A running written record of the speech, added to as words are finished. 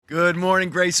Good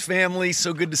morning, Grace family.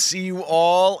 So good to see you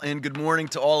all, and good morning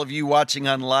to all of you watching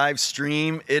on live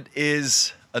stream. It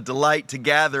is a delight to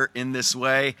gather in this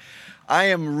way. I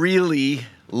am really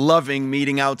loving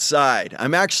meeting outside.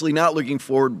 I'm actually not looking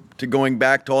forward to going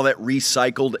back to all that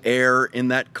recycled air in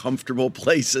that comfortable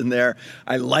place in there.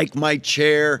 I like my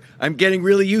chair. I'm getting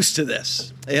really used to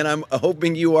this, and I'm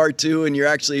hoping you are too, and you're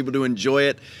actually able to enjoy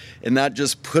it and not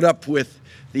just put up with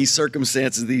these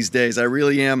circumstances these days. I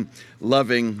really am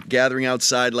loving gathering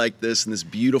outside like this in this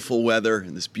beautiful weather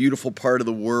in this beautiful part of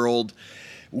the world.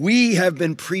 We have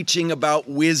been preaching about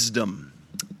wisdom,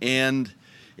 and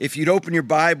if you'd open your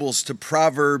Bibles to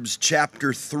Proverbs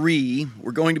chapter 3,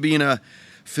 we're going to be in a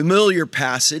familiar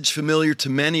passage, familiar to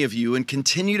many of you, and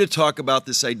continue to talk about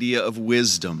this idea of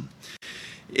wisdom.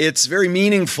 It's very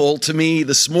meaningful to me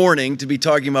this morning to be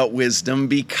talking about wisdom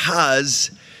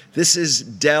because this is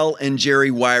Del and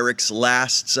Jerry Wyrick's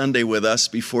last Sunday with us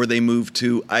before they move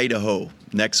to Idaho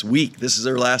next week. This is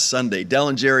their last Sunday. Del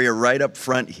and Jerry are right up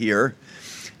front here.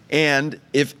 And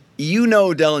if you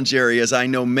know Del and Jerry, as I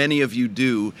know many of you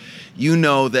do, you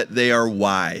know that they are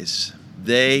wise.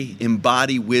 They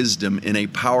embody wisdom in a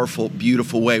powerful,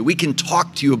 beautiful way. We can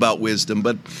talk to you about wisdom,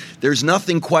 but there's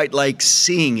nothing quite like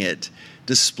seeing it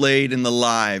displayed in the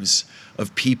lives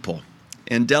of people.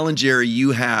 And Del and Jerry,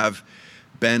 you have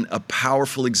been a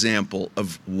powerful example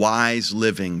of wise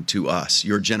living to us.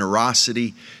 Your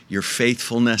generosity, your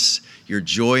faithfulness, your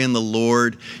joy in the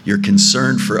Lord, your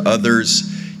concern for others,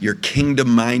 your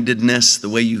kingdom-mindedness, the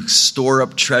way you store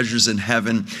up treasures in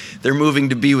heaven. They're moving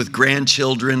to be with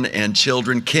grandchildren and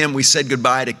children. Kim, we said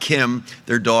goodbye to Kim,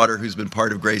 their daughter, who's been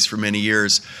part of Grace for many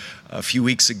years, a few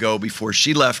weeks ago before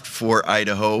she left for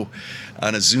Idaho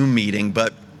on a Zoom meeting.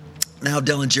 But now,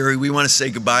 Del and Jerry, we want to say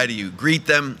goodbye to you. Greet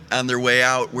them on their way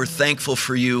out. We're thankful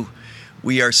for you.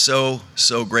 We are so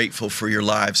grateful for your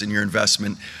lives and your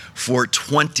investment for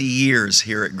 20 years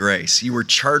here at Grace. You were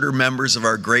charter members of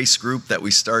our Grace group that we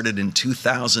started in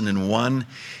 2001,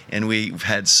 and we've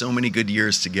had so many good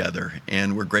years together,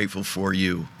 and we're grateful for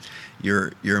you.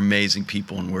 You're amazing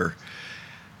people, and we're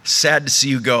sad to see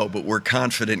you go, but we're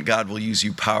confident God will use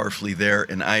you powerfully there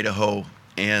in Idaho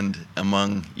and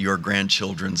among your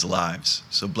grandchildren's lives.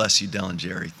 So bless you, Del and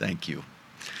Jerry. Thank you.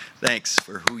 Thanks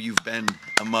for who you've been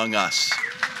among us.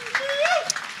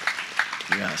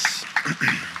 Yes.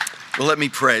 Well, let me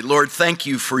pray. Lord, thank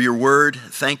you for your word.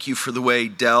 Thank you for the way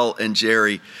Del and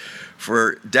Jerry,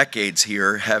 for decades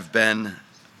here, have been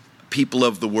people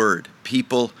of the word,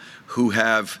 people who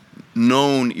have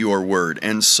known your word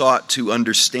and sought to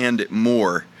understand it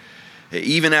more.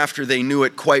 Even after they knew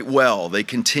it quite well, they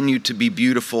continued to be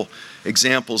beautiful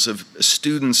examples of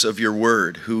students of your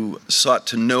word who sought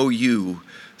to know you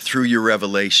through your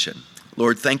revelation.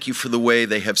 Lord, thank you for the way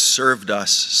they have served us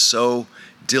so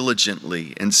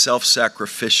diligently and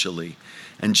self-sacrificially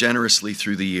and generously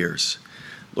through the years.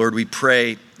 Lord, we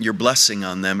pray your blessing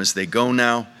on them as they go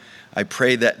now. I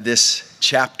pray that this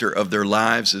chapter of their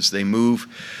lives as they move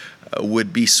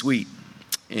would be sweet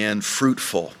and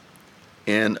fruitful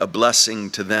and a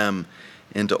blessing to them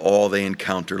and to all they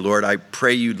encounter. Lord, I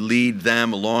pray you'd lead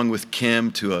them along with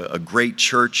Kim to a great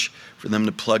church for them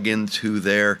to plug into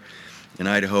there in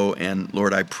Idaho. And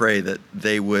Lord, I pray that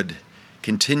they would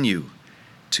continue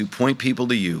to point people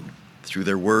to you through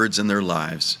their words and their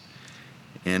lives.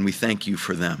 And we thank you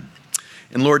for them.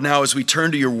 And Lord, now as we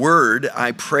turn to your word,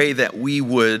 I pray that we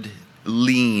would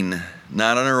lean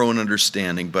not on our own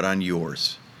understanding, but on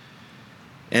yours.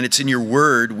 And it's in your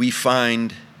word we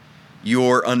find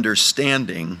your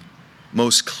understanding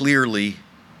most clearly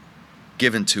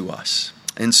given to us.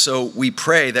 And so we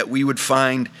pray that we would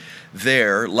find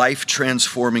there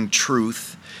life-transforming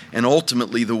truth and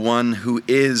ultimately the one who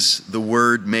is the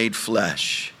Word made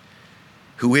flesh,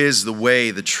 who is the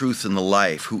way, the truth, and the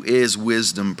life, who is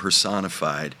wisdom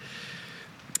personified.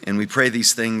 And we pray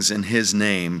these things in his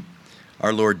name,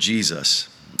 our Lord Jesus.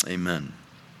 Amen.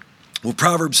 Well,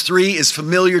 Proverbs 3 is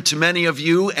familiar to many of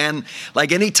you, and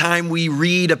like any time we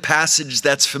read a passage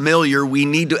that's familiar, we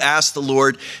need to ask the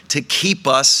Lord to keep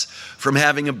us from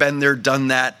having a been there, done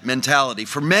that mentality.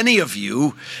 For many of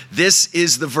you, this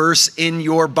is the verse in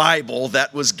your Bible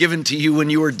that was given to you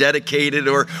when you were dedicated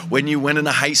or when you went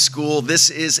into high school. This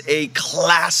is a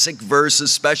classic verse,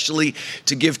 especially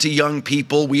to give to young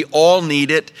people. We all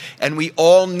need it, and we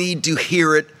all need to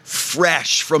hear it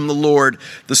fresh from the Lord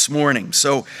this morning.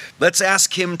 So let's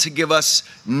ask him to give us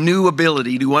new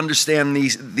ability to understand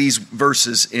these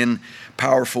verses in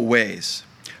powerful ways.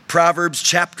 Proverbs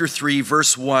chapter 3,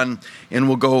 verse 1, and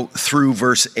we'll go through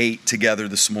verse 8 together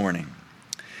this morning.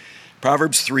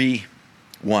 Proverbs 3,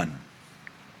 1.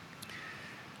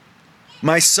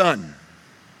 My son,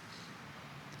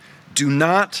 Do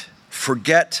not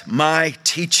forget my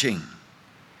teaching,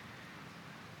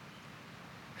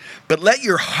 but let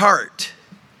your heart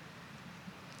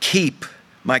keep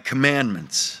my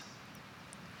commandments.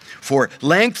 For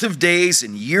length of days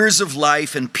and years of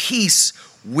life and peace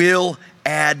will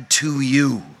add to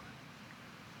you.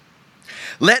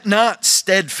 Let not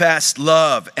steadfast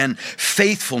love and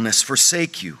faithfulness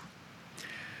forsake you.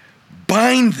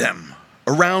 Bind them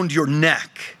around your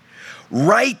neck.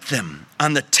 Write them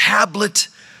on the tablet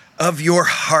of your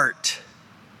heart.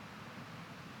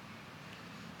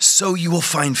 So you will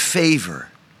find favor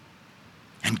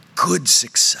and good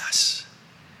success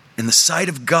in the sight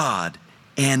of God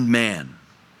and man.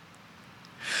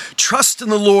 Trust in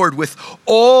the Lord with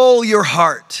all your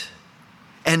heart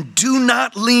and do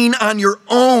not lean on your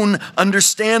own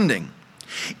understanding.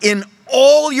 In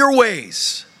all your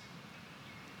ways,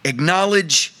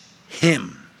 acknowledge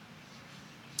him,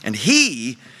 and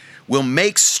he will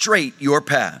make straight your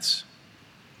paths.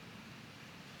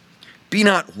 Be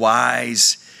not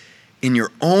wise in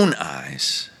your own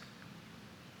eyes.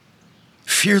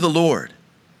 Fear the Lord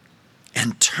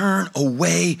and turn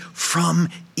away from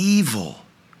evil.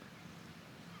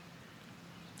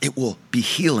 It will be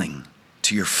healing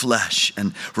to your flesh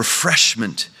and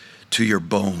refreshment to your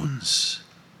bones.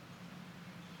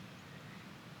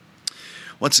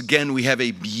 Once again, we have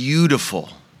a beautiful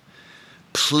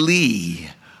plea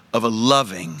of a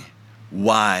loving,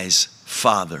 wise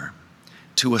father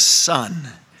to a son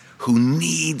who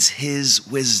needs his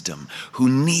wisdom, who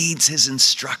needs his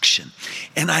instruction.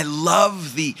 And I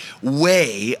love the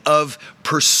way of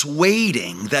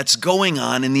persuading that's going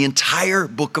on in the entire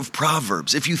book of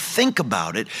Proverbs. If you think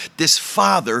about it, this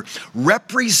father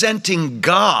representing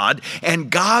God and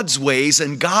God's ways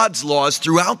and God's laws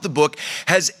throughout the book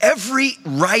has every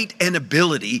right and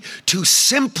ability to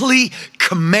simply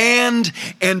command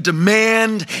and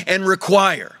demand and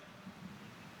require.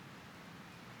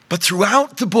 But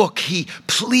throughout the book, he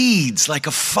pleads like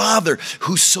a father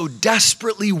who so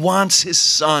desperately wants his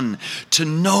son to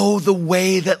know the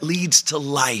way that leads to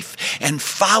life and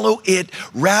follow it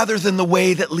rather than the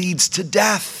way that leads to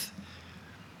death.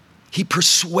 He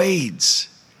persuades.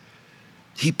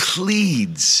 He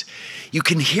pleads. You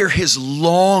can hear his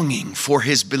longing for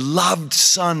his beloved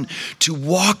son to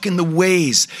walk in the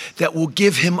ways that will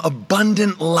give him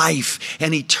abundant life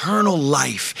and eternal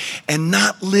life and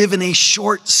not live in a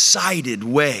short-sighted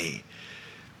way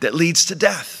that leads to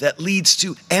death, that leads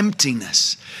to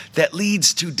emptiness, that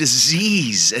leads to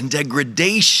disease and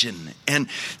degradation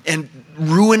and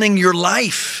ruining your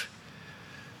life.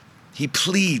 He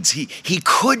pleads. He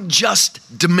could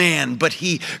just demand, but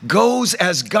he goes,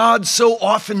 as God so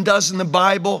often does in the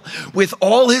Bible, with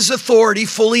all his authority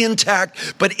fully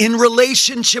intact, but in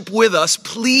relationship with us,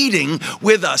 pleading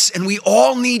with us. And we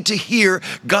all need to hear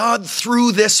God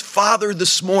through this father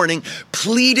this morning,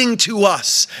 pleading to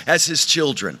us as his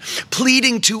children,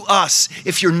 pleading to us,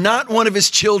 if you're not one of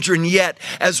his children yet,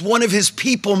 as one of his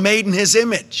people made in his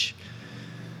image.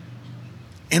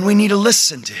 And we need to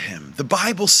listen to him. The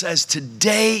Bible says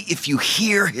today, if you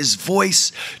hear his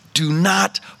voice, do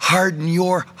not harden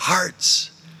your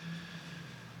hearts.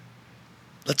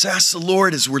 Let's ask the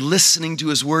Lord as we're listening to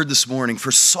his word this morning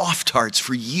for soft hearts,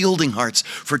 for yielding hearts,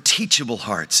 for teachable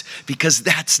hearts, because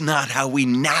that's not how we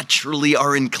naturally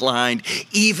are inclined,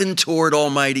 even toward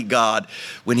Almighty God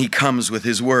when he comes with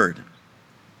his word.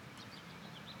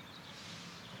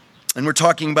 And we're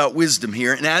talking about wisdom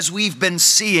here. And as we've been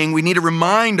seeing, we need to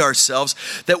remind ourselves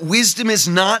that wisdom is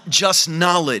not just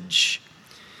knowledge.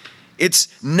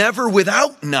 It's never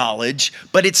without knowledge,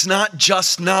 but it's not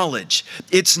just knowledge.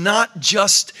 It's not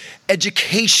just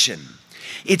education.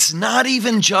 It's not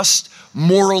even just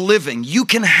moral living. You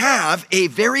can have a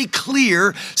very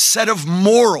clear set of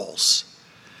morals.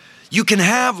 You can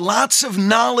have lots of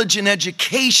knowledge and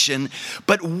education,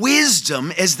 but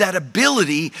wisdom is that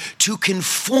ability to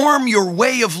conform your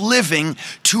way of living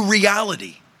to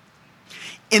reality.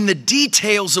 In the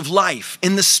details of life,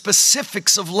 in the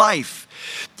specifics of life.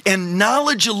 And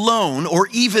knowledge alone, or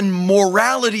even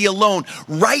morality alone,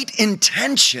 right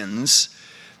intentions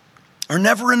are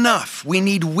never enough. We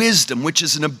need wisdom, which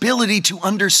is an ability to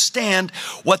understand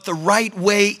what the right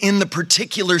way in the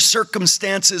particular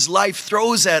circumstances life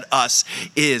throws at us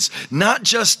is. Not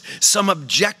just some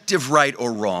objective right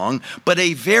or wrong, but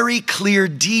a very clear,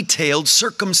 detailed,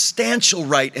 circumstantial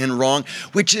right and wrong,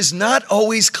 which is not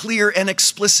always clear and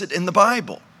explicit in the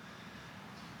Bible.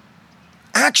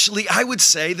 Actually, I would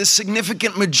say the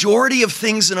significant majority of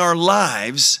things in our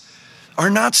lives are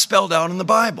not spelled out in the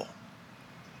Bible.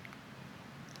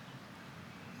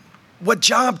 What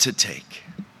job to take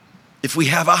if we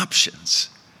have options?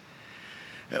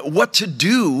 what to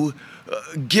do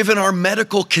given our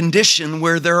medical condition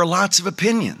where there are lots of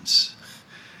opinions,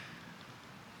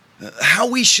 how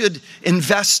we should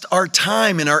invest our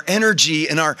time and our energy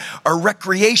and our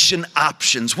recreation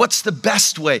options. What's the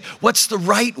best way? What's the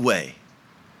right way?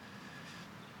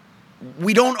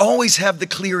 We don't always have the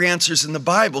clear answers in the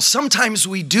Bible. Sometimes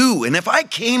we do. And if I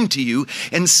came to you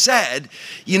and said,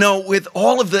 with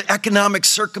all of the economic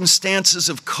circumstances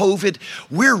of COVID,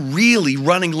 we're really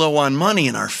running low on money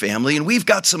in our family and we've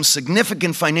got some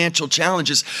significant financial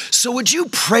challenges. So would you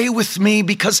pray with me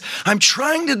because I'm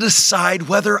trying to decide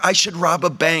whether I should rob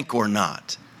a bank or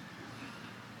not?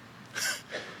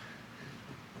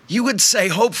 You would say,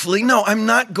 hopefully, no, I'm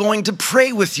not going to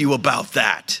pray with you about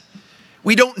that.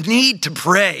 We don't need to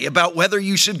pray about whether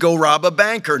you should go rob a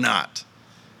bank or not.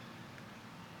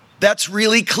 That's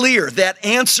really clear. That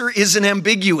answer isn't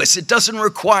ambiguous. It doesn't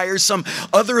require some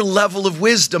other level of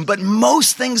wisdom, but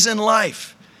most things in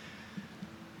life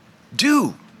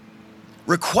do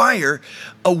require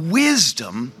a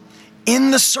wisdom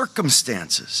in the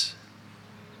circumstances.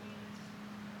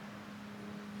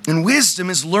 And wisdom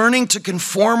is learning to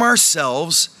conform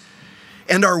ourselves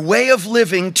and our way of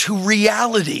living to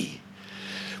reality.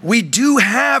 We do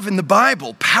have in the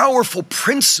Bible powerful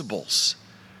principles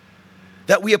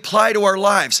that we apply to our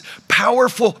lives,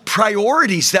 powerful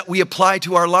priorities that we apply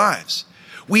to our lives.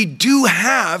 We do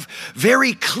have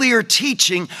very clear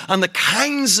teaching on the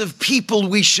kinds of people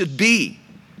we should be.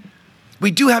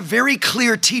 We do have very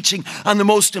clear teaching on the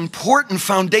most important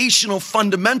foundational,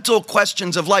 fundamental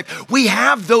questions of life. We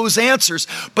have those answers,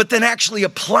 but then actually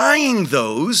applying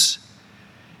those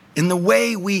in the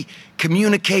way we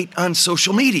communicate on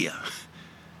social media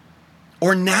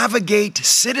or navigate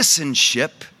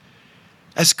citizenship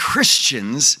as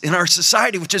Christians in our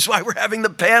society, which is why we're having the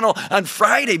panel on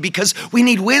Friday, because we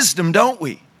need wisdom, don't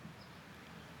we?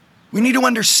 We need to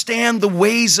understand the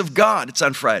ways of God. It's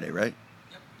on Friday, right?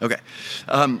 Okay.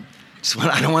 So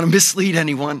I don't want to mislead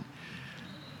anyone.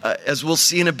 As we'll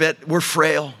see in a bit, we're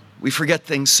frail. We forget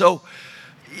things. So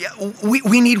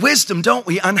we need wisdom, don't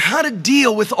we, on how to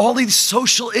deal with all these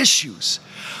social issues,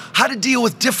 how to deal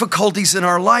with difficulties in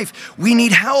our life. We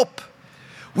need help.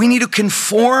 We need to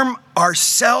conform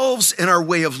ourselves and our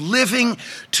way of living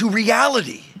to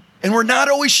reality. And we're not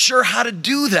always sure how to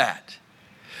do that.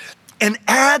 And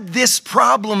add this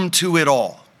problem to it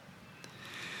all.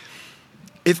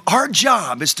 If our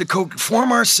job is to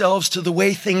conform ourselves to the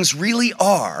way things really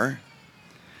are,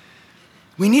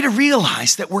 we need to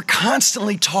realize that we're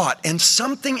constantly taught, and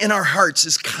something in our hearts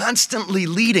is constantly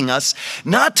leading us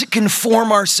not to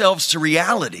conform ourselves to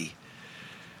reality,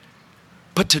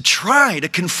 but to try to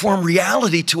conform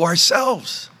reality to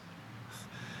ourselves.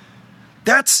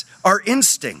 That's our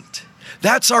instinct.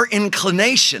 That's our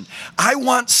inclination. I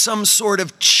want some sort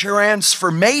of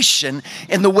transformation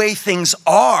in the way things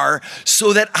are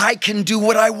so that I can do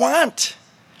what I want.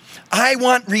 I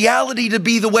want reality to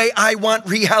be the way I want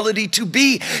reality to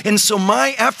be. And so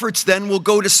my efforts then will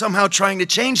go to somehow trying to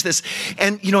change this.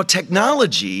 And,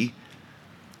 technology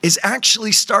is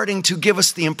actually starting to give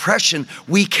us the impression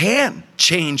we can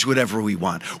change whatever we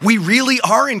want. We really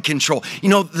are in control.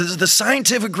 The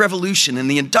scientific revolution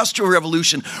and the industrial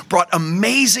revolution brought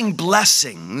amazing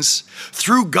blessings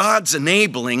through God's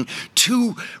enabling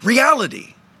to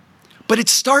reality. But it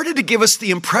started to give us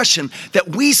the impression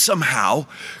that we somehow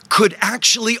could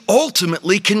actually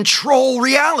ultimately control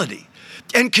reality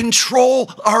and control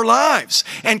our lives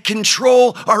and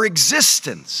control our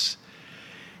existence.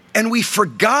 And we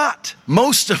forgot,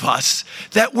 most of us,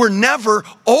 that we're never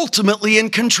ultimately in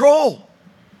control.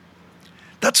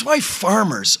 That's why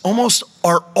farmers almost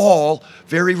are all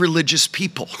very religious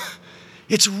people.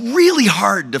 It's really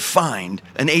hard to find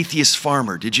an atheist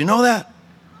farmer. Did you know that?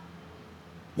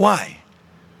 Why?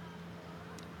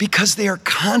 Because they are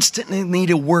constantly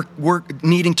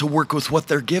needing to work with what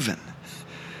they're given.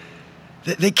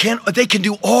 They can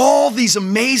do all these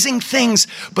amazing things,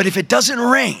 but if it doesn't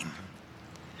rain,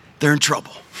 they're in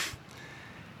trouble.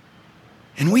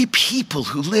 And we people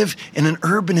who live in an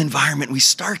urban environment, we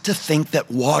start to think that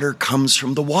water comes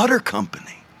from the water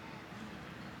company.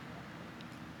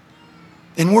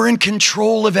 And we're in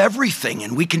control of everything,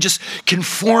 and we can just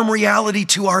conform reality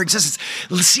to our existence.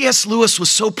 C.S. Lewis was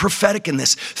so prophetic in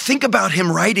this. Think about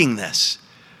him writing this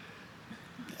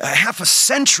half a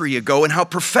century ago and how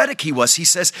prophetic he was. He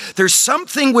says, there's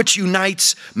something which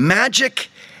unites magic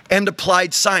and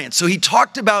applied science. So he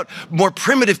talked about more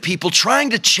primitive people trying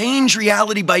to change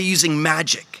reality by using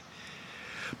magic.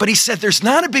 But he said there's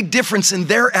not a big difference in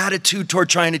their attitude toward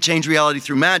trying to change reality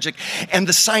through magic and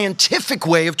the scientific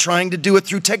way of trying to do it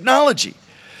through technology.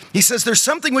 He says there's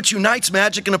something which unites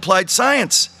magic and applied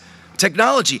science,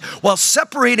 technology, while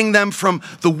separating them from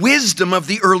the wisdom of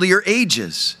the earlier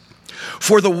ages.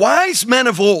 For the wise men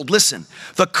of old, listen,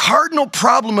 the cardinal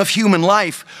problem of human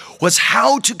life was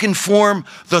how to conform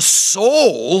the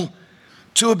soul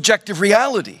to objective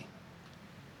reality.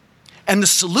 And the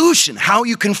solution, how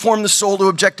you conform the soul to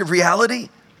objective reality,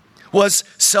 was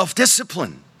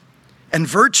self-discipline and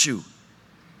virtue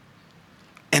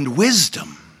and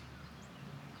wisdom.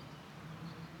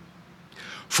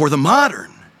 For the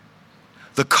modern,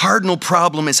 the cardinal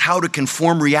problem is how to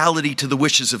conform reality to the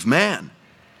wishes of man.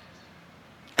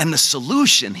 And the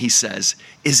solution, he says,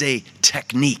 is a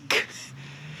technique.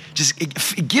 Just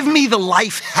give me the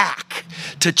life hack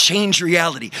to change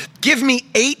reality. Give me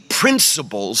 8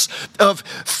 principles of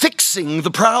fixing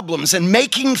the problems and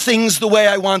making things the way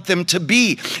I want them to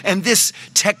be. And this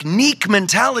technique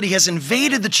mentality has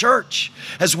invaded the church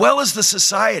as well as the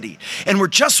society. And we're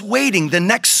just waiting the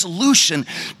next solution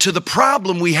to the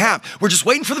problem we have. We're just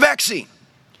waiting for the vaccine.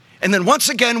 And then once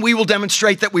again, we will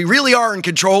demonstrate that we really are in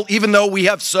control, even though we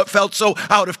have felt so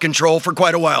out of control for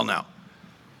quite a while now.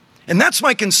 And that's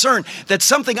my concern, that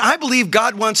something I believe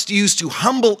God wants to use to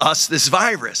humble us, this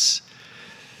virus,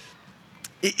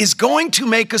 is going to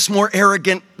make us more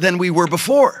arrogant than we were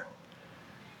before,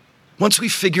 once we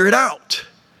figure it out.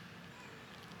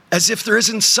 As if there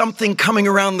isn't something coming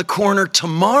around the corner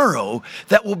tomorrow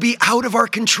that will be out of our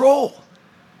control.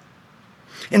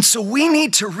 And so we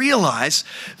need to realize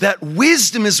that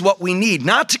wisdom is what we need,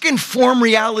 not to conform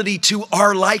reality to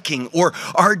our liking or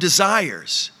our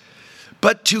desires,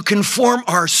 but to conform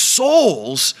our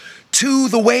souls to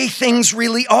the way things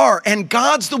really are. And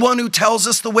God's the one who tells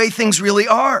us the way things really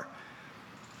are.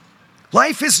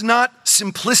 Life is not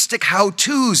simplistic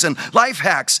how-tos and life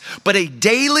hacks, but a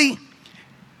daily,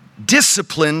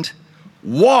 disciplined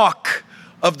walk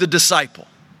of the disciple.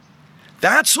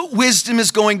 That's what wisdom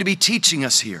is going to be teaching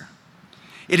us here.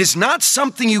 It is not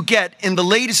something you get in the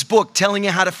latest book telling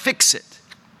you how to fix it.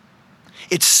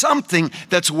 It's something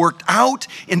that's worked out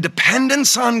in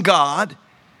dependence on God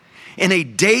in a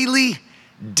daily,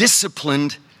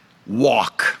 disciplined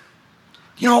walk.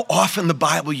 You know, often the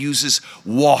Bible uses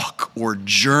walk or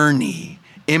journey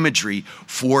imagery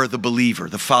for the believer,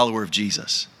 the follower of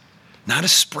Jesus. Not a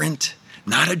sprint,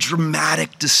 not a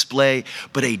dramatic display,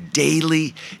 but a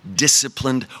daily,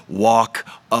 disciplined walk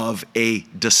of a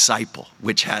disciple,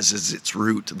 which has as its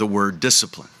root the word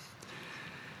discipline.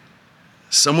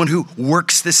 Someone who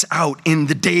works this out in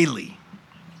the daily.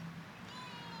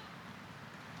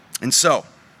 And so,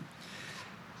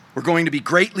 we're going to be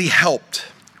greatly helped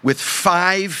with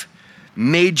 5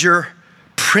 major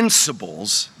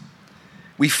principles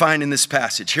we find in this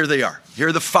passage. Here they are. Here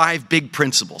are the 5 big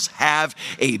principles. Have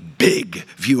a big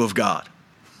view of God.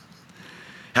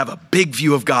 Have a big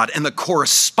view of God. And the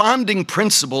corresponding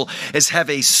principle is have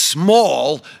a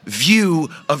small view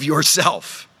of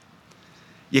yourself.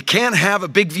 You can't have a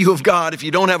big view of God if you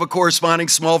don't have a corresponding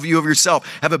small view of yourself.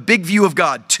 Have a big view of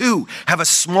God. 2, have a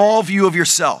small view of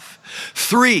yourself.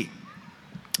 3,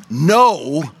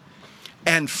 know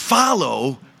and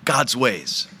follow God's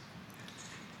ways.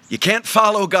 You can't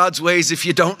follow God's ways if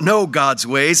you don't know God's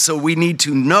ways, so we need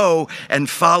to know and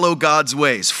follow God's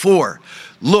ways. 4,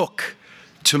 look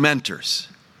to mentors.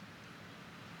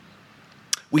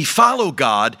 We follow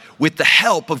God with the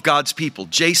help of God's people.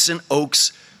 Jason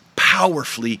Oakes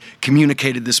powerfully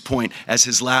communicated this point as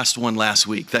his last one last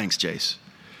week. Thanks, Jace.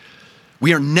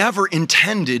 We are never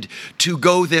intended to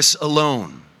go this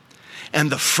alone.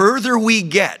 And the further we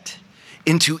get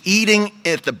into eating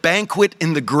at the banquet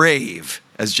in the grave,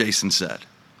 as Jason said,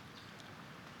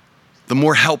 the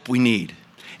more help we need.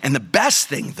 And the best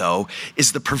thing, though,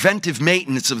 is the preventive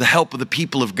maintenance of the help of the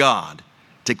people of God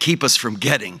to keep us from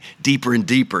getting deeper and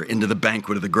deeper into the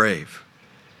banquet of the grave.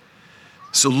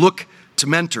 So look to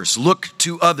mentors, look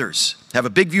to others. Have a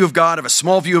big view of God, have a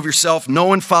small view of yourself,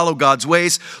 know and follow God's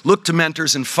ways, look to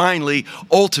mentors, and finally,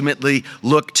 ultimately,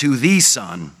 look to the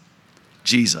Son,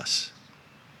 Jesus.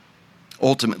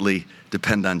 Ultimately,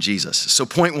 depend on Jesus. So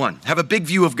point 1, have a big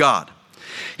view of God.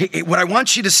 What I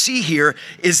want you to see here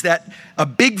is that a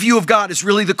big view of God is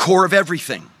really the core of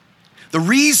everything. The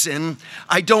reason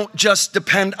I don't just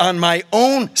depend on my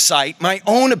own sight, my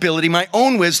own ability, my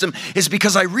own wisdom is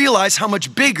because I realize how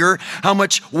much bigger, how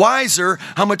much wiser,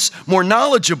 how much more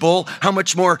knowledgeable, how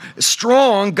much more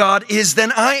strong God is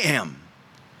than I am.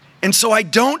 And so I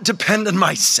don't depend on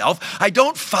myself. I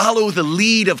don't follow the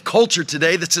lead of culture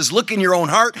today that says, look in your own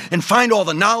heart and find all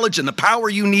the knowledge and the power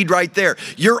you need right there.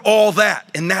 You're all that.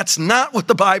 And that's not what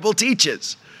the Bible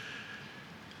teaches.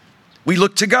 We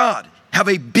look to God. Have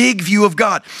a big view of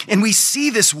God. And we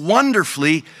see this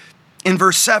wonderfully in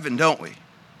verse 7, don't we?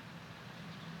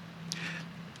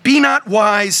 Be not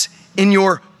wise in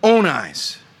your own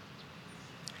eyes.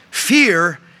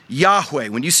 Fear Yahweh.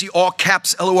 When you see all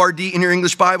caps Lord in your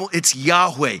English Bible, it's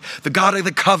Yahweh, the God of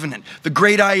the covenant, the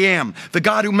great I am, the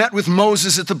God who met with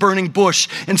Moses at the burning bush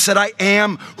and said, I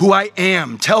am who I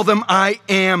am. Tell them I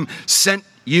am sent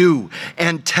you,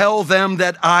 and tell them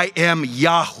that I am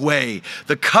Yahweh,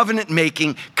 the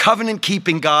covenant-making,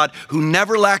 covenant-keeping God who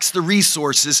never lacks the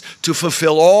resources to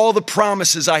fulfill all the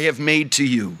promises I have made to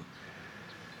you.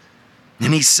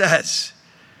 And he says,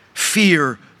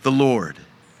 fear the Lord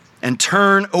and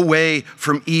turn away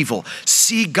from evil.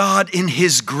 See God in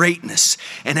his greatness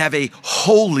and have a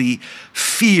holy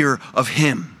fear of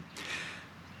him.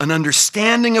 An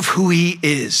understanding of who he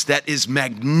is that is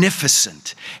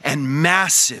magnificent and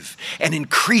massive and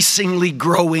increasingly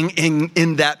growing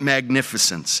in that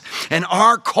magnificence. And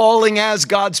our calling as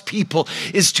God's people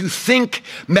is to think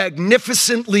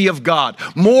magnificently of God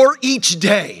more each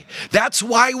day. That's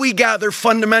why we gather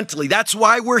fundamentally. That's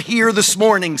why we're here this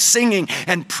morning singing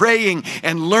and praying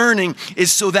and learning,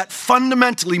 is so that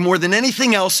fundamentally, more than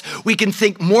anything else, we can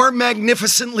think more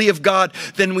magnificently of God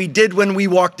than we did when we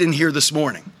walked in here this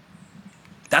morning.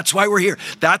 That's why we're here.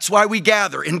 That's why we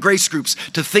gather in grace groups,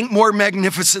 to think more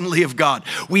magnificently of God.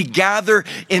 We gather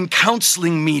in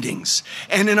counseling meetings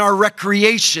and in our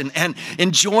recreation and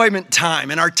enjoyment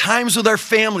time and our times with our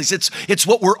families. It's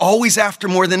what we're always after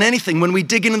more than anything. When we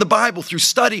dig into the Bible through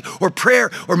study or prayer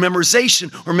or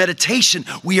memorization or meditation,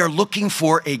 we are looking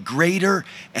for a greater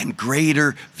and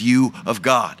greater view of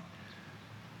God.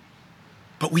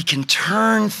 But we can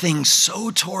turn things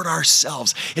so toward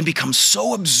ourselves and become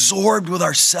so absorbed with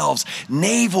ourselves,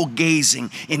 navel-gazing,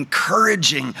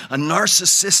 encouraging a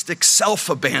narcissistic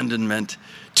self-abandonment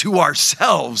to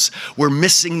ourselves, we're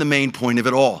missing the main point of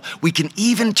it all. We can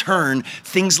even turn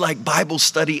things like Bible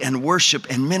study and worship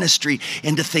and ministry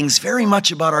into things very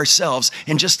much about ourselves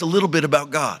and just a little bit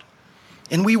about God.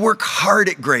 And we work hard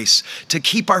at Grace to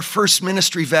keep our first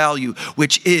ministry value,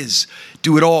 which is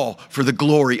do it all for the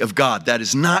glory of God. That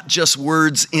is not just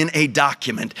words in a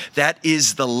document. That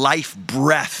is the life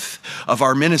breath of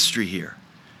our ministry here.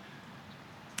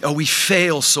 Oh, we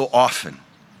fail so often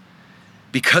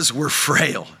because we're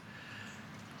frail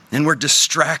and we're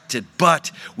distracted,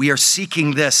 but we are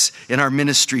seeking this in our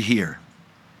ministry here.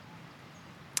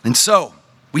 And so,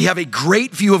 we have a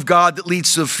great view of God that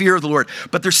leads to the fear of the Lord.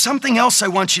 But there's something else I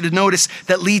want you to notice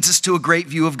that leads us to a great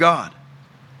view of God.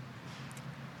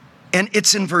 And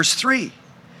it's in verse 3.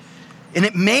 And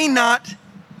it may not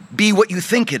be what you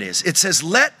think it is. It says,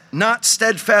 let not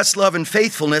steadfast love and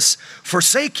faithfulness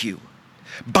forsake you.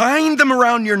 Bind them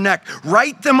around your neck.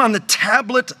 Write them on the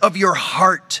tablet of your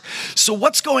heart. So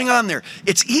what's going on there?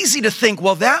 It's easy to think,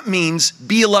 well, that means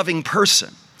be a loving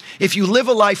person. If you live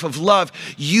a life of love,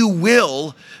 you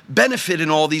will benefit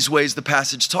in all these ways the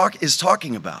passage is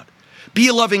talking about. Be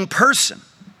a loving person.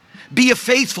 Be a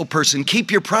faithful person.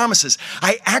 Keep your promises.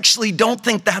 I actually don't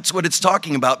think that's what it's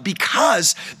talking about,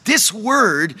 because this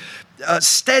word,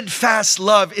 steadfast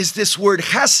love, is this word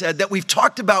hesed that we've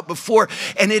talked about before,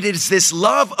 and it is this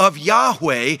love of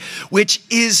Yahweh, which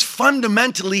is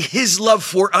fundamentally his love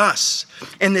for us.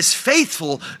 And this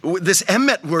faithful, this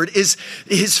emet word is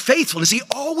his faithfulness. He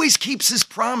always keeps his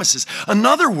promises. In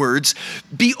other words,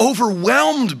 be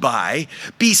overwhelmed by,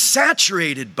 be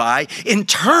saturated by,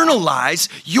 internalize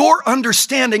your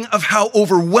understanding of how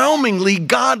overwhelmingly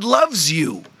God loves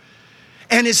you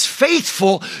and is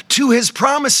faithful to his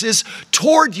promises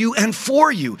toward you and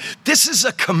for you. This is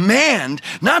a command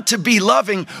not to be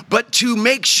loving, but to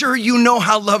make sure you know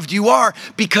how loved you are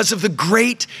because of the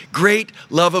great, great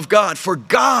love of God. For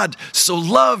God so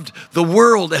loved the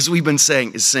world, as we've been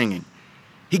singing.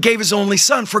 He gave his only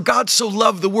son. For God so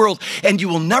loved the world. And you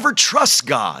will never trust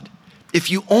God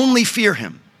if you only fear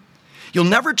him. You'll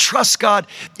never trust God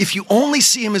if you only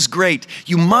see him as great.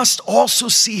 You must also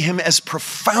see him as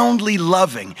profoundly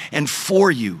loving and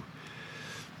for you.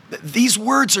 These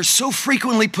words are so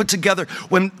frequently put together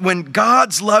when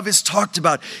God's love is talked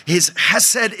about. His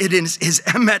hesed, his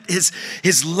emet,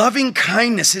 his loving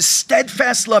kindness, his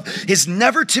steadfast love, his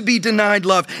never to be denied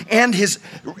love, and his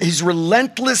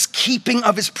relentless keeping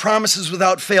of his promises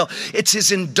without fail. It's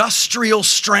his industrial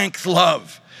strength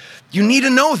love. You need to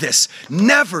know this.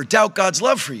 Never doubt God's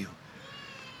love for you.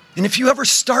 And if you ever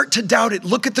start to doubt it,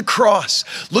 look at the cross.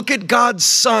 Look at God's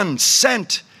Son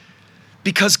sent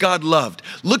because God loved.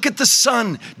 Look at the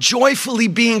Son joyfully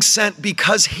being sent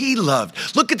because he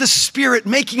loved. Look at the Spirit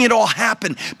making it all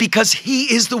happen because he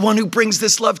is the one who brings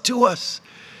this love to us.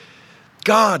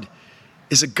 God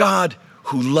is a God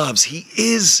who loves. He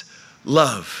is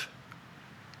love.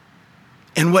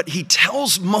 And what he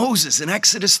tells Moses in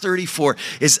Exodus 34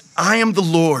 is, I am the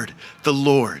Lord, the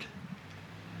Lord.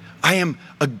 I am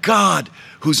a God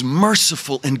who's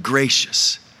merciful and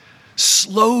gracious,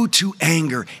 slow to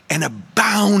anger, and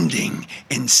abounding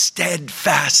in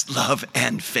steadfast love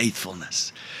and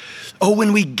faithfulness. Oh,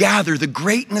 when we gather, the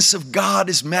greatness of God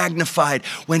is magnified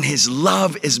when his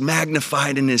love is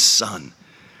magnified in his Son.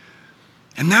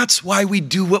 And that's why we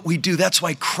do what we do. That's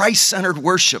why Christ-centered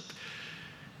worship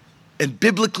and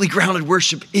biblically grounded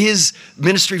worship is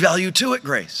ministry value to it,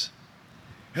 Grace.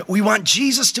 We want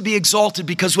Jesus to be exalted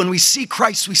because when we see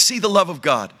Christ, we see the love of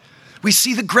God. We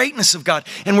see the greatness of God,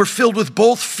 and we're filled with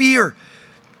both fear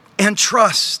and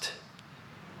trust.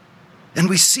 And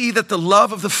we see that the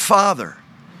love of the Father,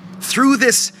 through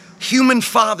this human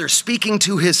Father speaking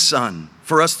to his Son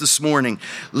for us this morning,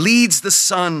 leads the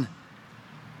Son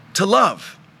to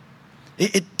love.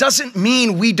 It doesn't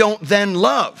mean we don't then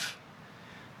love.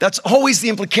 That's always the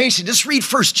implication. Just read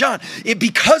 1 John.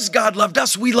 Because God loved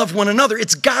us, we love one another.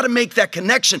 It's got to make that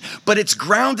connection, but it's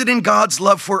grounded in God's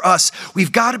love for us.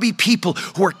 We've got to be people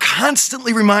who are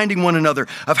constantly reminding one another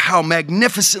of how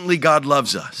magnificently God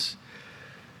loves us.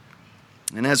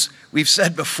 And as we've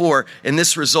said before, and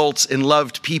this results in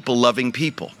loved people loving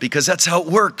people, because that's how it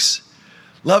works.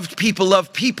 Loved people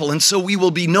love people, and so we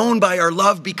will be known by our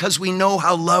love because we know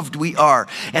how loved we are.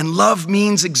 And love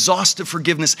means exhaustive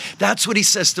forgiveness. That's what he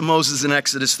says to Moses in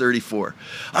Exodus 34.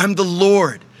 I'm the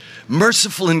Lord,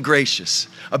 merciful and gracious,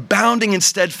 abounding in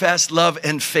steadfast love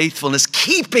and faithfulness,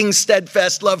 keeping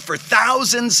steadfast love for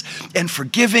thousands, and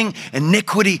forgiving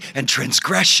iniquity and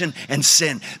transgression and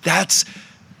sin. That's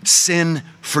sin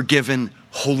forgiven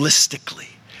holistically,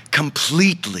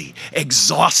 completely,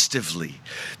 exhaustively.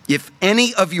 If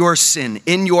any of your sin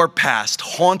in your past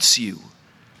haunts you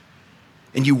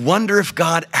and you wonder if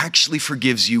God actually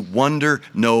forgives you, wonder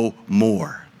no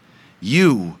more.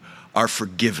 You are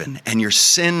forgiven, and your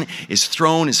sin is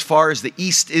thrown as far as the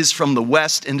east is from the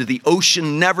west into the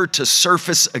ocean, never to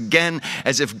surface again,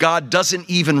 as if God doesn't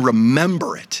even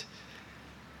remember it.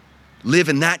 Live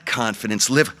in that confidence,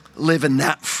 live in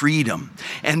that freedom.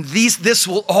 And this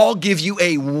will all give you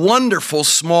a wonderful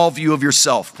small view of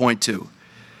yourself. Point 2.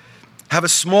 Have a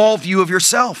small view of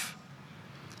yourself.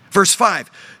 Verse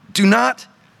 5, do not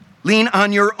lean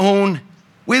on your own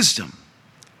wisdom.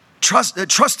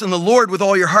 Trust in the Lord with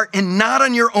all your heart and not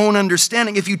on your own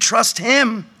understanding. If you trust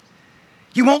him,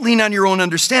 you won't lean on your own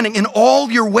understanding. In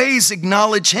all your ways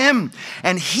acknowledge him,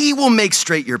 and he will make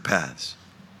straight your paths.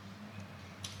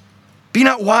 Be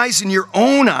not wise in your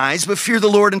own eyes, but fear the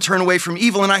Lord and turn away from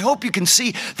evil. And I hope you can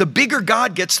see the bigger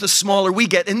God gets, the smaller we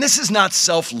get. And this is not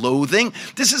self-loathing.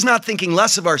 This is not thinking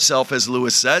less of ourselves, as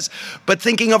Lewis says, but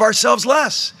thinking of ourselves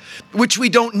less, which we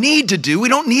don't need to do. We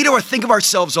don't need to think of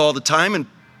ourselves all the time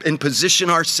and position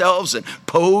ourselves and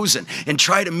pose and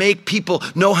try to make people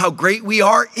know how great we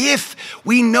are. If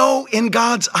we know in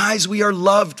God's eyes we are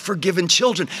loved, forgiven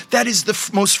children, that is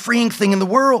the most freeing thing in the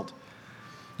world.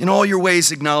 In all your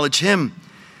ways, acknowledge him.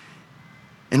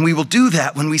 And we will do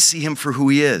that when we see him for who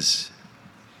he is.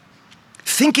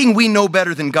 Thinking we know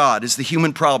better than God is the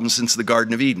human problem since the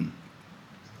Garden of Eden.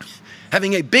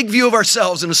 Having a big view of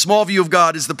ourselves and a small view of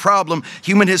God is the problem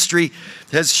human history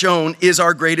has shown is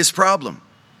our greatest problem.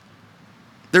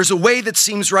 There's a way that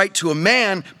seems right to a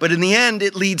man, but in the end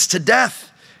it leads to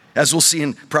death, as we'll see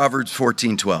in Proverbs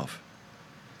 14:12.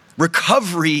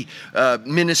 Recovery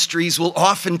ministries will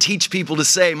often teach people to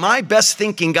say, my best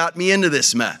thinking got me into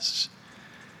this mess.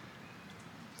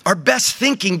 Our best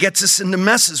thinking gets us into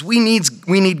messes. We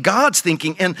need God's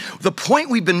thinking. And the point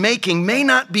we've been making may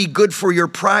not be good for your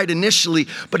pride initially,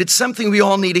 but it's something we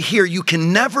all need to hear. You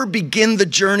can never begin the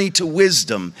journey to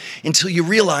wisdom until you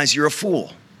realize you're a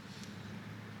fool.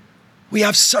 We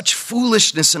have such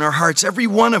foolishness in our hearts, every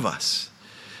one of us.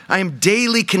 I am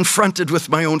daily confronted with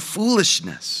my own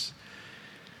foolishness.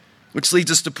 Which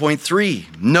leads us to point 3,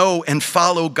 know and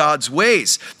follow God's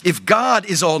ways. If God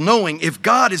is all-knowing, if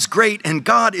God is great and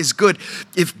God is good,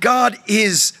 if God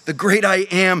is the great I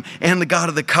am and the God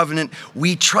of the covenant,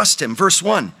 we trust him. Verse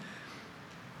 1,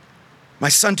 my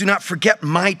son, do not forget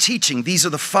my teaching. These are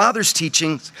the Father's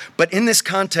teachings, but in this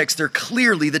context, they're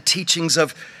clearly the teachings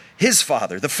of his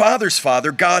Father, the Father's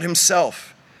Father, God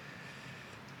himself.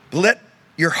 Let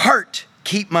your heart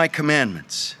keep my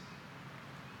commandments.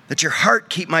 Let your heart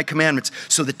keep my commandments.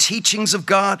 So the teachings of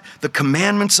God, the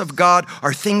commandments of God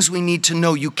are things we need to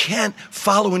know. You can't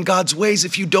follow in God's ways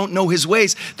if you don't know his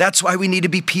ways. That's why we need to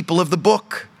be people of the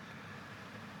book.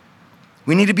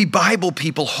 We need to be Bible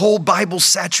people, whole Bible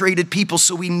saturated people,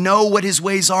 so we know what his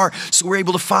ways are, so we're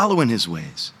able to follow in his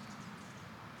ways.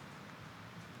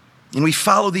 And we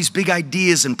follow these big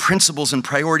ideas and principles and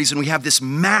priorities, and we have this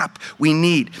map we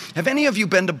need. Have any of you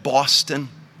been to Boston?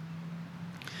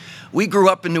 We grew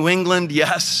up in New England,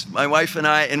 yes, my wife and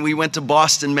I, and we went to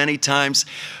Boston many times.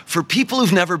 For people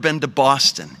who've never been to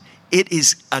Boston, it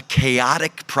is a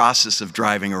chaotic process of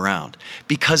driving around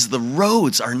because the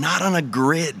roads are not on a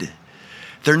grid.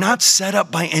 They're not set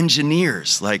up by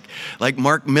engineers like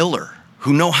Mark Miller,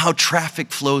 who know how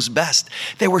traffic flows best.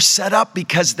 They were set up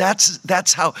because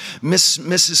that's how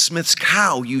Mrs. Smith's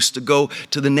cow used to go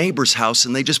to the neighbor's house,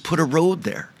 and they just put a road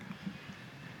there.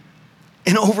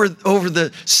 And over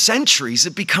the centuries,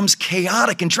 it becomes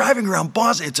chaotic. And driving around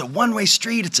Boston, it's a one-way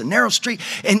street, it's a narrow street,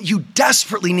 and you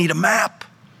desperately need a map.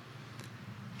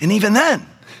 And even then,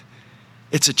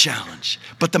 it's a challenge.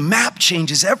 But the map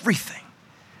changes everything.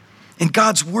 And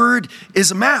God's word is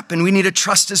a map, and we need to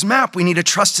trust his map. We need to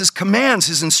trust his commands,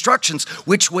 his instructions,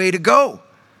 which way to go.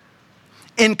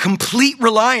 In complete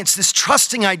reliance, this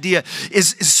trusting idea is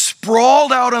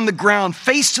sprawled out on the ground,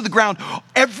 face to the ground,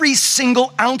 every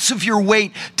single ounce of your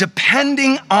weight,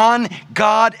 depending on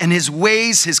God and his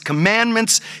ways, his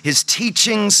commandments, his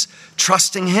teachings,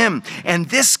 trusting him. And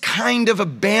this kind of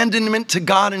abandonment to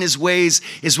God and his ways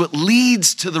is what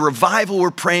leads to the revival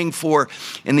we're praying for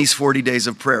in these 40 days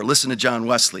of prayer. Listen to John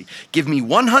Wesley. Give me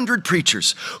 100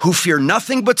 preachers who fear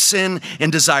nothing but sin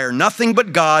and desire nothing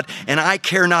but God, and I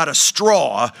care not a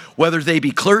straw whether they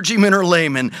be clergymen or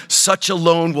laymen. Such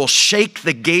alone will shake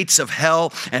the gates of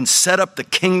hell and set up the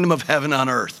kingdom of heaven on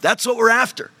earth. That's what we're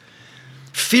after.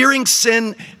 Fearing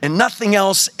sin and nothing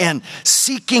else, and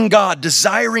seeking God,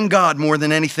 desiring God more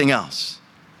than anything else.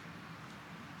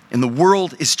 And the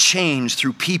world is changed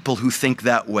through people who think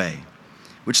that way.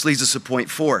 Which leads us to point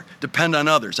 4, depend on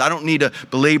others. I don't need to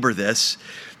belabor this.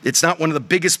 It's not one of the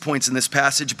biggest points in this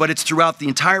passage, but it's throughout the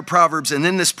entire Proverbs, and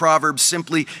in this Proverb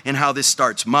simply in how this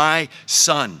starts. My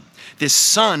son. This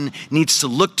son needs to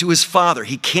look to his father.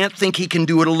 He can't think he can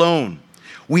do it alone.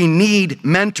 We need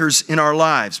mentors in our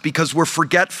lives because we're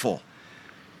forgetful.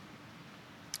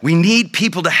 We need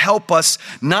people to help us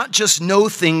not just know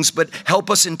things, but help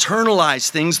us internalize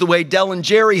things the way Del and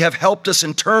Jerry have helped us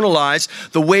internalize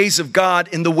the ways of God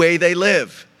in the way they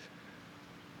live.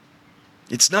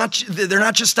 They're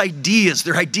not just ideas.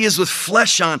 They're ideas with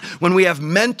flesh on. When we have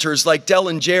mentors like Del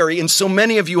and Jerry, and so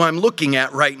many of you I'm looking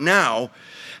at right now,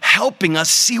 helping us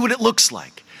see what it looks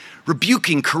like.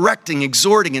 Rebuking, correcting,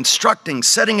 exhorting, instructing,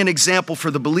 setting an example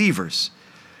for the believers.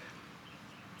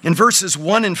 In verses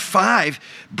 1 and 5,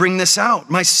 bring this out.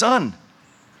 My son,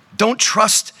 don't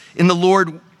trust in the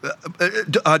Lord,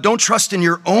 don't trust in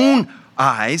your own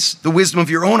eyes, the wisdom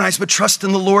of your own eyes, but trust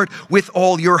in the Lord with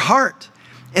all your heart.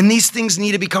 And these things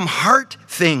need to become heart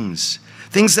things,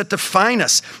 things that define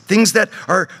us, things that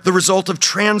are the result of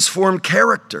transformed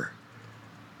character.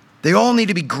 They all need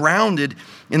to be grounded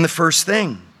in the first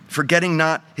thing. Forgetting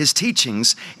not his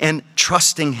teachings and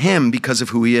trusting him because of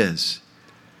who he is.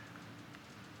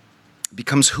 It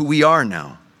becomes who we are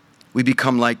now. We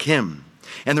become like him.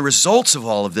 And the results of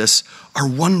all of this are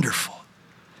wonderful.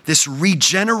 This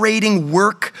regenerating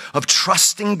work of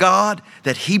trusting God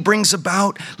that he brings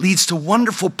about leads to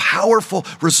wonderful, powerful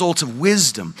results of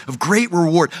wisdom, of great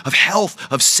reward, of health,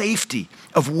 of safety,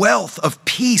 of wealth, of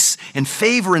peace and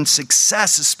favor and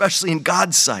success, especially in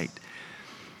God's sight.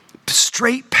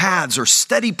 Straight paths or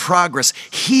steady progress,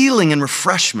 healing and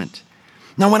refreshment.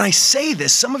 Now, when I say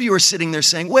this, some of you are sitting there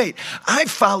saying, wait, I've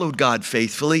followed God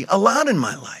faithfully a lot in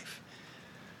my life.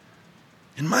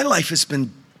 And my life has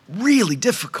been really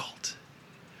difficult.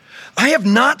 I have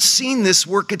not seen this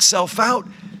work itself out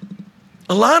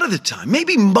a lot of the time,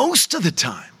 maybe most of the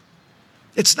time.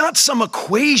 It's not some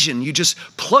equation you just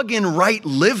plug in right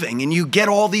living and you get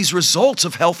all these results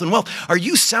of health and wealth. Are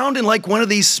you sounding like one of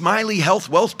these smiley health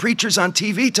wealth preachers on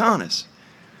TV, Thomas?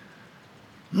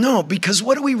 No, because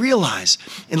what do we realize?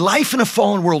 In life in a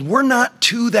fallen world, we're not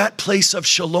to that place of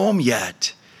shalom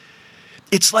yet.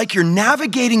 It's like you're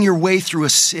navigating your way through a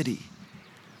city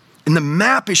and the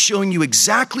map is showing you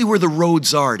exactly where the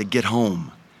roads are to get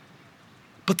home.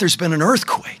 But there's been an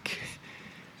earthquake.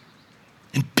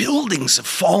 And buildings have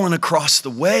fallen across the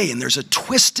way, and there's a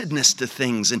twistedness to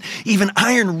things, and even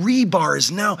iron rebar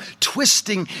is now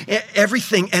twisting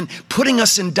everything and putting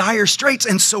us in dire straits.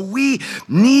 And so we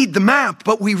need the map,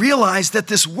 but we realize that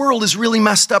this world is really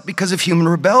messed up because of human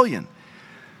rebellion.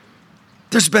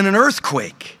 There's been an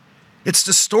earthquake. It's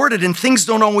distorted, and things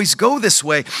don't always go this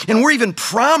way. And we're even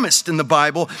promised in the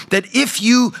Bible that if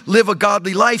you live a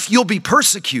godly life, you'll be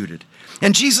persecuted.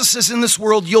 And Jesus says in this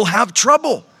world, you'll have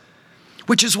trouble.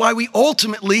 Which is why we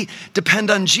ultimately depend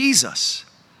on Jesus.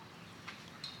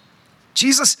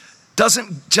 Jesus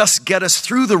doesn't just get us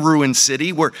through the ruined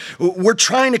city. We're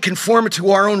trying to conform it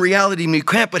to our own reality and we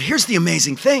can't. But here's the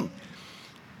amazing thing.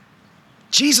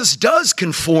 Jesus does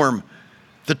conform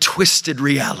the twisted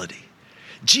reality.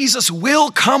 Jesus will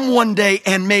come one day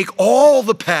and make all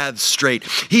the paths straight.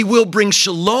 He will bring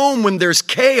shalom when there's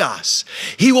chaos.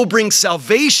 He will bring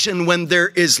salvation when there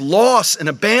is loss and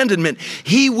abandonment.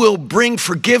 He will bring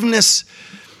forgiveness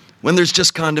when there's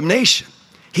just condemnation.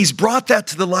 He's brought that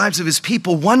to the lives of his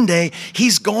people. One day,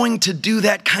 he's going to do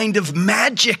that kind of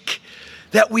magic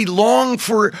that we long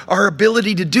for our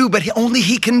ability to do, but only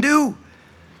he can do.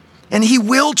 And he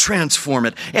will transform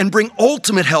it and bring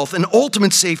ultimate health and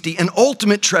ultimate safety and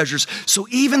ultimate treasures. So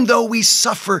even though we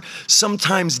suffer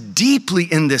sometimes deeply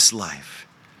in this life,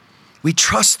 we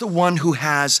trust the one who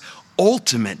has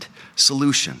ultimate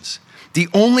solutions. The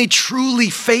only truly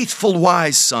faithful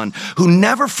wise son who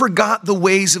never forgot the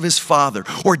ways of his father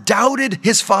or doubted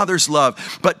his father's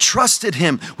love, but trusted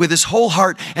him with his whole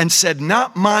heart and said,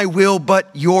 "Not my will, but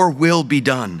your will be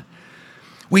done."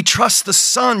 We trust the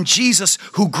Son, Jesus,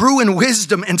 who grew in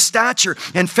wisdom and stature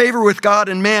and favor with God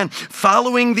and man,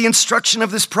 following the instruction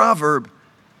of this proverb,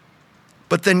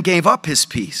 but then gave up his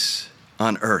peace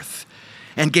on earth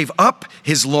and gave up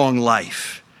his long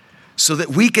life so that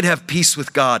we could have peace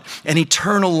with God and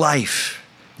eternal life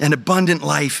and abundant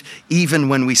life even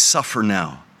when we suffer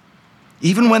now.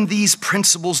 Even when these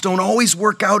principles don't always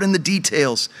work out in the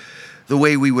details the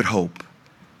way we would hope.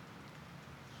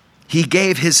 He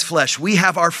gave his flesh. We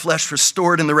have our flesh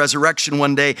restored in the resurrection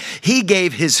one day. He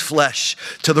gave his flesh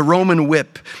to the Roman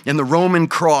whip and the Roman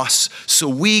cross so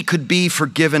we could be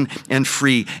forgiven and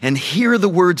free. And hear the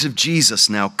words of Jesus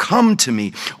now. "Come to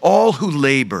me, all who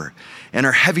labor and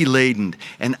are heavy laden,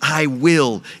 and I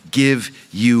will give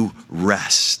you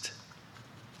rest.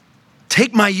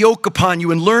 Take my yoke upon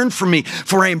you and learn from me,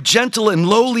 for I am gentle and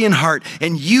lowly in heart,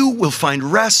 and you will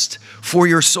find rest for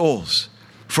your souls.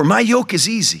 For my yoke is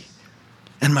easy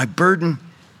and my burden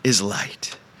is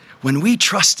light." When we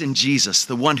trust in Jesus,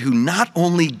 the one who not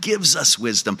only gives us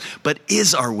wisdom, but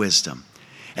is our wisdom,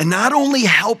 and not only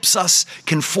helps us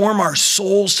conform our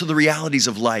souls to the realities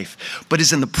of life, but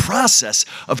is in the process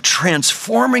of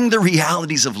transforming the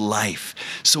realities of life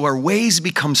so our ways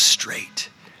become straight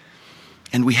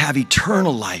and we have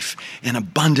eternal life and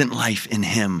abundant life in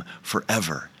him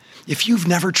forever. If you've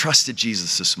never trusted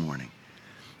Jesus this morning,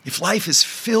 if life has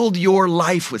filled your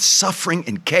life with suffering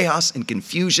and chaos and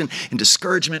confusion and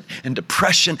discouragement and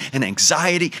depression and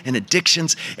anxiety and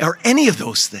addictions or any of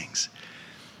those things,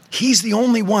 he's the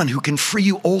only one who can free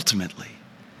you ultimately.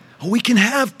 We can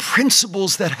have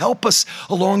principles that help us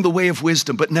along the way of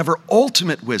wisdom, but never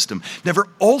ultimate wisdom, never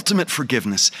ultimate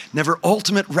forgiveness, never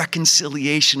ultimate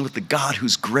reconciliation with the God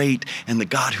who's great and the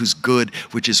God who's good,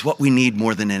 which is what we need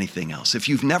more than anything else. If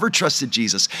you've never trusted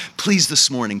Jesus, please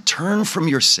this morning turn from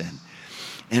your sin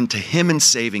and to him in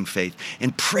saving faith.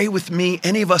 And pray with me,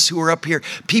 any of us who are up here,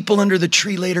 people under the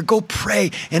tree later, go pray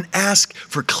and ask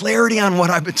for clarity on what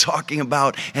I've been talking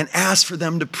about and ask for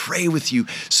them to pray with you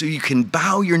so you can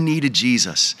bow your knee to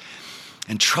Jesus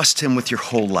and trust him with your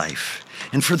whole life.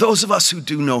 And for those of us who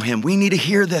do know him, we need to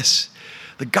hear this.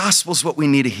 The gospel's what we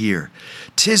need to hear.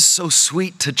 'Tis so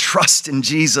sweet to trust in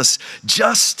Jesus,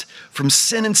 just from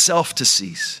sin and self to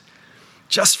cease.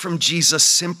 Just from Jesus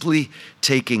simply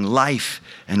taking life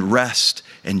and rest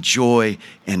and joy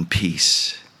and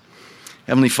peace.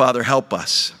 Heavenly Father, help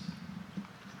us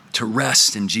to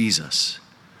rest in Jesus.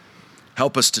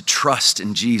 Help us to trust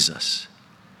in Jesus.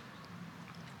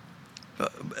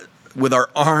 With our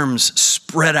arms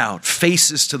spread out,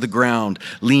 faces to the ground,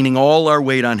 leaning all our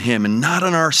weight on him and not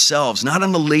on ourselves, not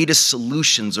on the latest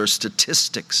solutions or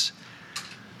statistics,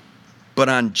 but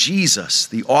on Jesus,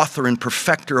 the author and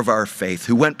perfecter of our faith,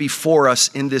 who went before us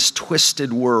in this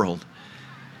twisted world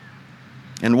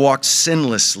and walked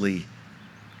sinlessly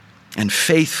and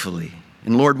faithfully.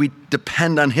 And Lord, we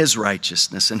depend on his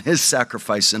righteousness and his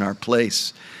sacrifice in our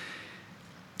place.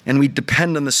 And we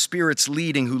depend on the Spirit's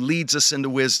leading who leads us into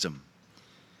wisdom.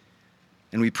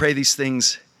 And we pray these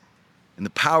things in the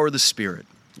power of the Spirit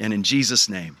and in Jesus'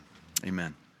 name,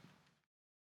 amen.